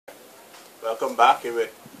Welcome back here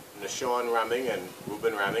with Rahming and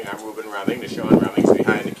Reuben Rahming. I'm Reuben Rahming. Rahming's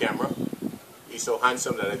behind the camera. He's so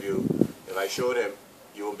handsome that if I showed him,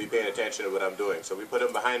 you won't be paying attention to what I'm doing. So we put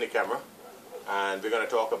him behind the camera, and we're going to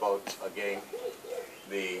talk about, again,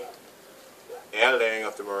 the air layering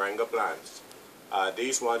of the moringa plants.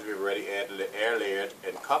 These ones we've already air layered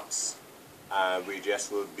in cups. We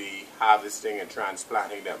just will be harvesting and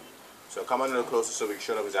transplanting them. So come on a little closer so we can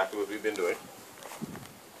show them exactly what we've been doing.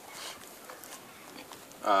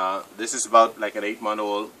 This is about like an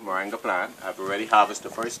 8-month-old moringa plant. I've already harvested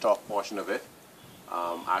the first top portion of it.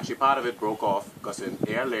 Actually, part of it broke off because in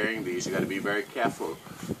air layering these, you got to be very careful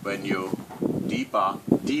when you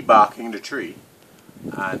debarking the tree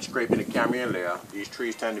and scraping the cambium layer. These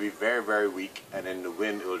trees tend to be very, very weak, and in the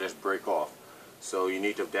wind it will just break off. So you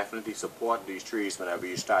need to definitely support these trees whenever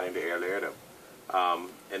you're starting to air layer them.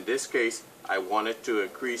 In this case, I wanted to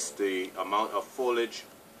increase the amount of foliage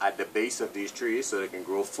at the base of these trees so they can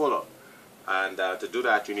grow fuller. And to do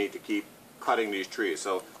that, you need to keep cutting these trees.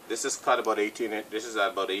 So this is cut about 18. This is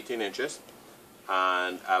at about 18 inches,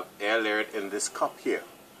 and I've air layered in this cup here.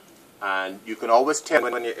 And you can always tell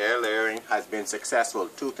when your air layering has been successful.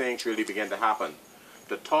 Two things really begin to happen.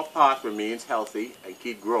 The top part remains healthy and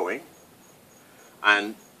keep growing,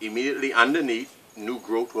 and immediately underneath, new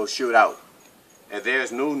growth will shoot out. If there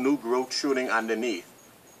is no new growth shooting underneath,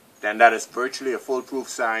 then that is virtually a foolproof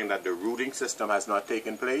sign that the rooting system has not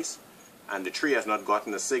taken place and the tree has not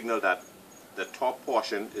gotten a signal that the top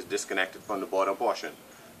portion is disconnected from the bottom portion.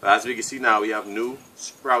 But as we can see now, we have new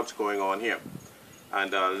sprouts going on here.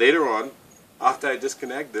 And later on, after I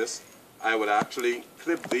disconnect this, I would actually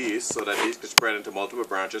clip these so that these could spread into multiple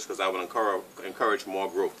branches, because I would encourage more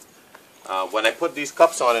growth. When I put these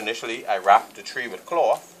cups on initially, I wrapped the tree with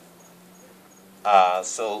cloth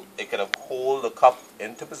so it could hold the cup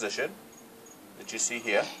into position that you see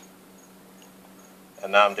here.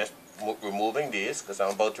 And now I'm just removing these, because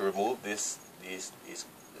I'm about to remove this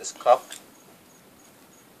cup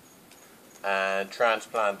and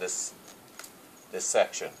transplant this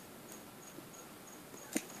section.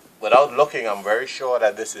 Without looking, I'm very sure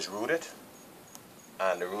that this is rooted,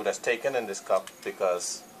 and the root has taken in this cup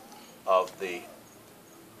because of the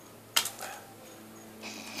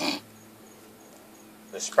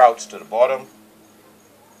sprouts to the bottom,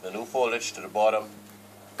 the new foliage to the bottom,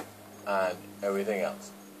 and everything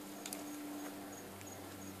else.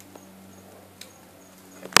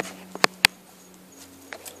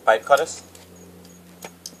 Pipe cutters.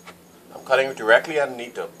 I'm cutting it directly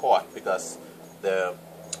underneath the pot because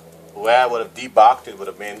where I would have debarked it would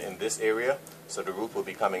have been in this area, so the root will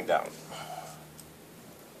be coming down.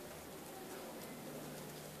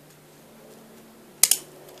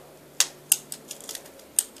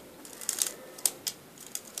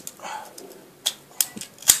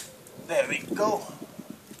 There we go.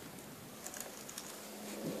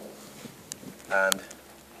 And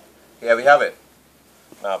here we have it.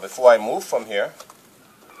 Now before I move from here,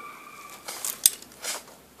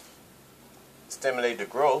 stimulate the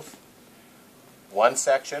growth, one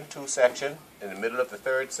section, two section, in the middle of the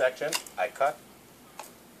third section, I cut.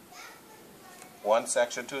 One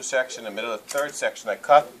section, two section, in the middle of the third section, I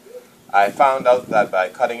cut. I found out that by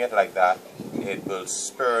cutting it like that, it will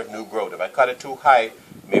spur new growth. If I cut it too high,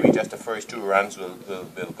 maybe just the first two runs will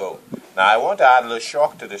go. Now I want to add a little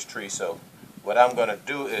shock to this tree, so what I'm going to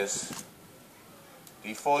do is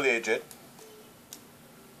defoliate it,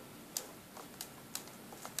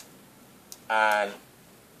 and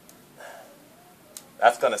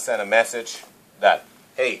that's going to send a message that,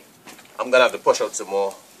 hey, I'm going to have to push out some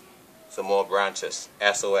more branches,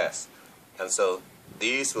 SOS. And so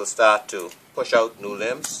these will start to push out new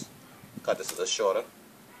limbs. Cut this a little shorter.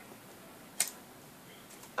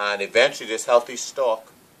 And eventually this healthy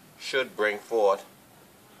stalk should bring forth,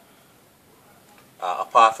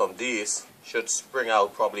 apart from these, should spring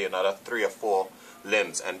out probably another 3 or 4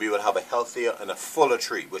 limbs, and we will have a healthier and a fuller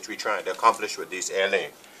tree, which we're trying to accomplish with these air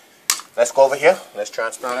laying. Let's go over here. Let's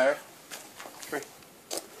transplant our tree.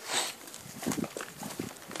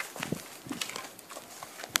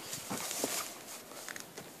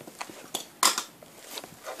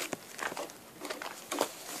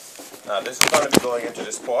 Now this is going to be going into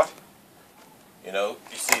this pot. You know,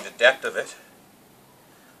 you see the depth of it.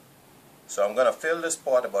 So I'm going to fill this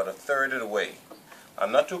pot about 1/3 of the way.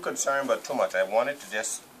 I'm not too concerned about too much. I want it to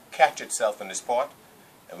just catch itself in this pot,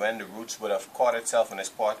 and when the roots would have caught itself in this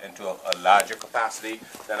pot into a larger capacity,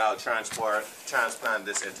 then I'll transplant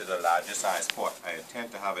this into the larger size pot I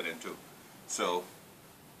intend to have it into. So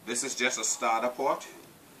this is just a starter pot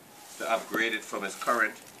to upgrade it from its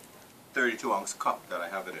current 32-ounce cup that I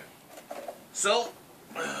have it in. So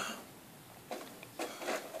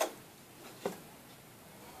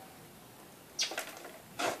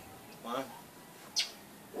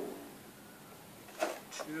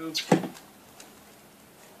Down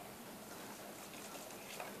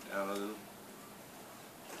a little.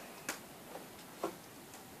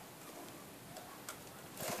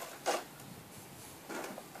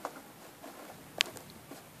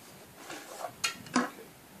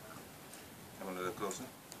 Come a little closer.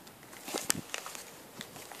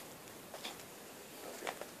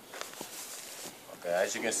 Okay,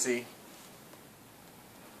 as you can see,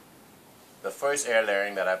 the first air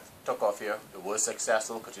layering that I took off here, it was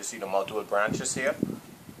successful because you see the multiple branches here.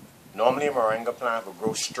 Normally a moringa plant will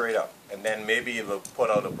grow straight up and then maybe it will put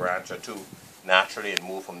out a branch or two naturally and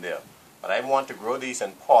move from there. But I want to grow these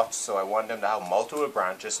in pots, so I want them to have multiple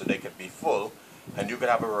branches so they could be full and you could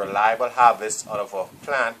have a reliable harvest out of a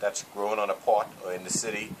plant that's grown on a pot or in the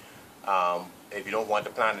city if you don't want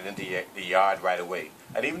to plant it into the yard right away.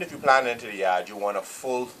 And even if you plant it into the yard, you want a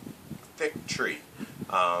full, thick tree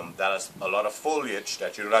that has a lot of foliage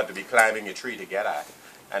that you don't have to be climbing your tree to get at.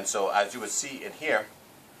 And so as you would see in here,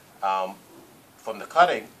 from the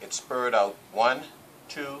cutting, it spurred out 1,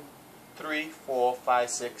 2, 3, 4, 5,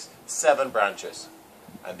 6, 7 branches.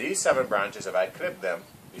 And these 7 branches, if I clip them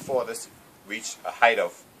before this reached a height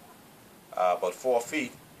of about 4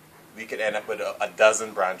 feet, we could end up with a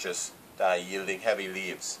dozen branches that are yielding heavy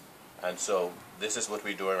leaves. And so this is what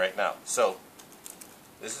we're doing right now. So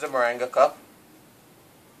this is a moringa cup.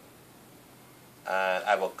 And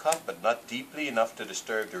I will cut, but not deeply enough to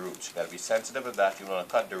disturb the roots. You've got to be sensitive of that. You want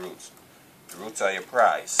to cut the roots. The roots are your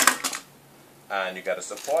prize. And you got to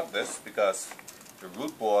support this because the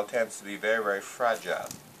root ball tends to be very, very fragile.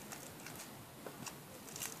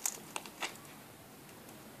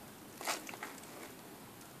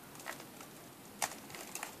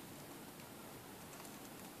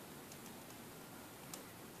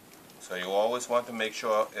 So you always want to make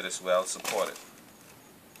sure it is well supported.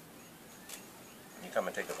 You come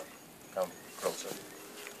and take a look. Come closer.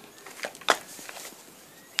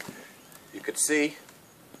 You could see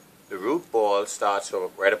the root ball starts from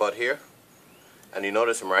right about here. And you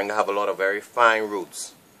notice moringa have a lot of very fine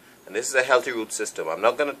roots. And this is a healthy root system. I'm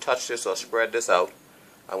not going to touch this or spread this out.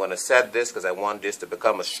 I'm going to set this because I want this to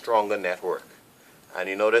become a stronger network. And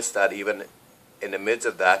you notice that even in the midst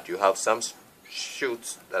of that, you have some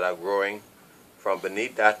shoots that are growing from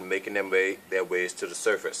beneath that and making their ways to the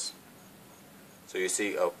surface. So you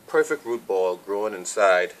see a perfect root ball growing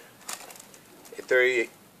inside a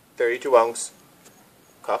 32 ounce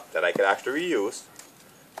cup that I could actually reuse,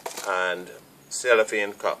 and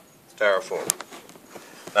cellophane cup, styrofoam.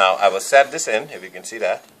 Now I will set this in, if you can see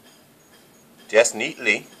that, just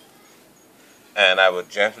neatly, and I will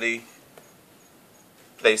gently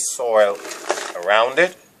place soil around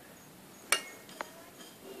it.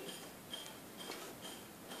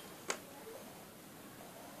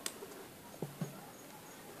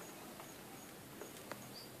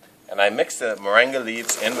 And I mix the moringa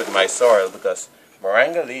leaves in with my soil because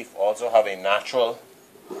moringa leaf also have a natural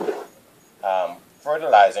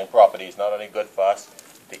fertilizing properties, not only good for us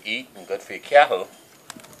to eat and good for your cattle,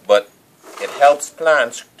 but it helps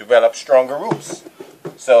plants develop stronger roots.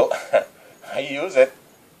 So I use it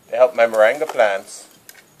to help my moringa plants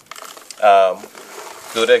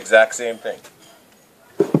do the exact same thing.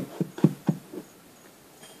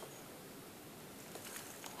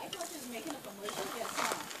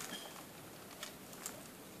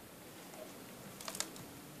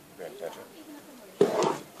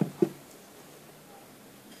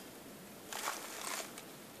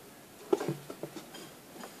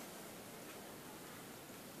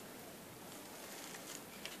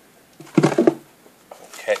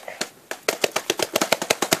 Okay.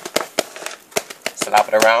 Slap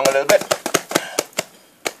it around a little bit.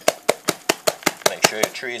 Make sure your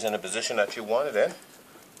tree is in the position that you want it in.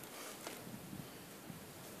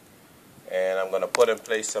 And I'm going to put in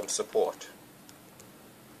place some support.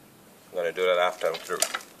 I'm going to do that after I'm through.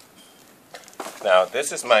 Now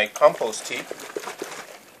this is my compost tea,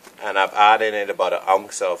 and I've added in about 1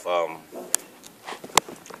 ounce of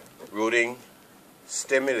rooting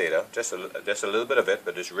stimulator, just a little bit of it,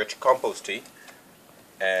 but it's rich compost tea.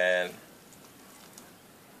 And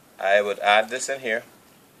I would add this in here.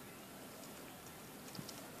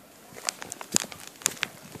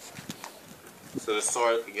 So the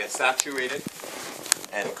soil gets saturated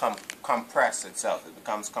and compress itself. It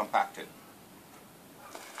becomes compacted.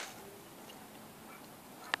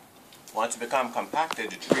 Once it becomes compacted,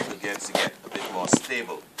 the tree begins to get a bit more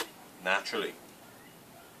stable naturally.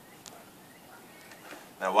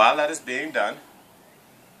 Now while that is being done,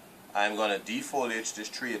 I'm going to defoliate this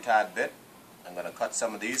tree a tad bit. I'm going to cut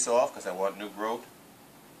some of these off because I want new growth.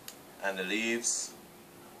 And the leaves,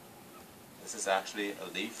 this is actually a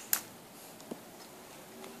leaf.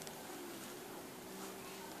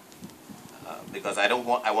 because I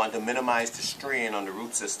want to minimize the strain on the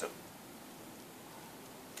root system.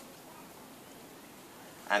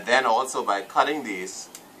 And then also by cutting these,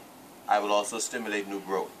 I will also stimulate new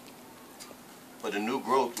growth. But the new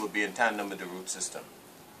growth will be in tandem with the root system.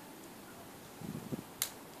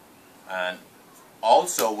 And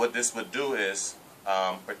also what this would do is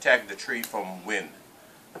protect the tree from wind.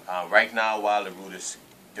 Right now, while the root is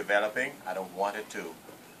developing, I don't want it to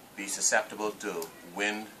be susceptible to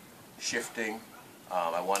wind shifting.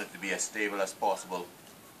 I want it to be as stable as possible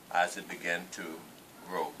as it begins to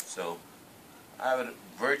grow. So I would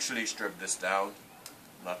virtually strip this down,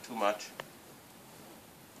 not too much,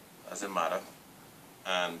 doesn't matter,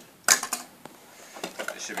 and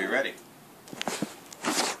it should be ready.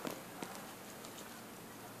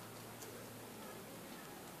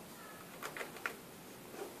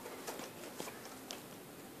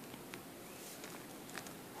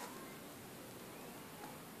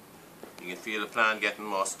 You can feel the plant getting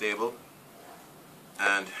more stable,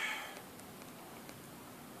 and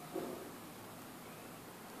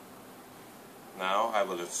now I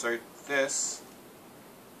will insert this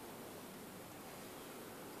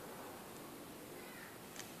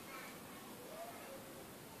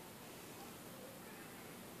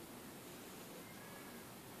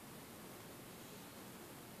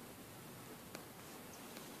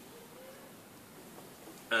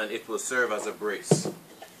and it will serve as a brace.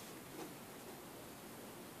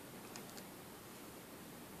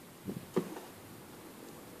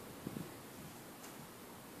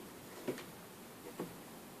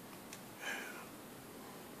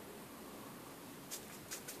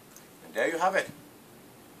 There you have it.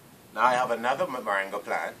 Now I have another moringa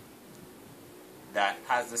plant that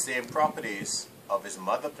has the same properties of its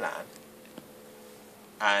mother plant,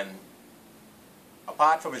 and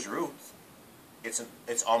apart from its roots,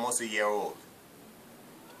 it's almost a year old.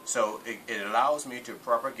 So it allows me to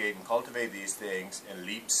propagate and cultivate these things in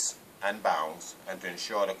leaps and bounds and to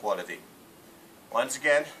ensure the quality. Once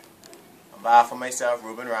again, on behalf of myself,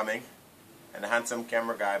 Reuben Rahming, and the handsome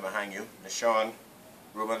camera guy behind you, Sean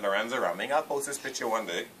Reuben Lorenzo Rahming. I'll post this picture one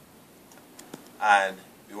day. And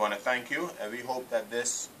we want to thank you, and we hope that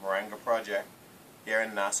this moringa project here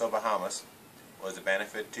in Nassau, Bahamas was a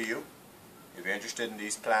benefit to you. If you're interested in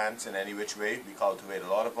these plants in any which way, we cultivate a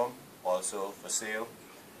lot of them, also for sale.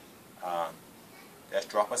 Just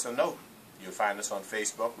drop us a note. You'll find us on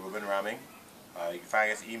Facebook, Reuben Rahming. You can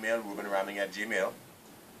find us email, reubenrahming@gmail.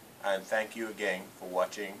 And thank you again for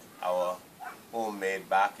watching our homemade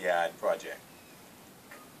backyard project.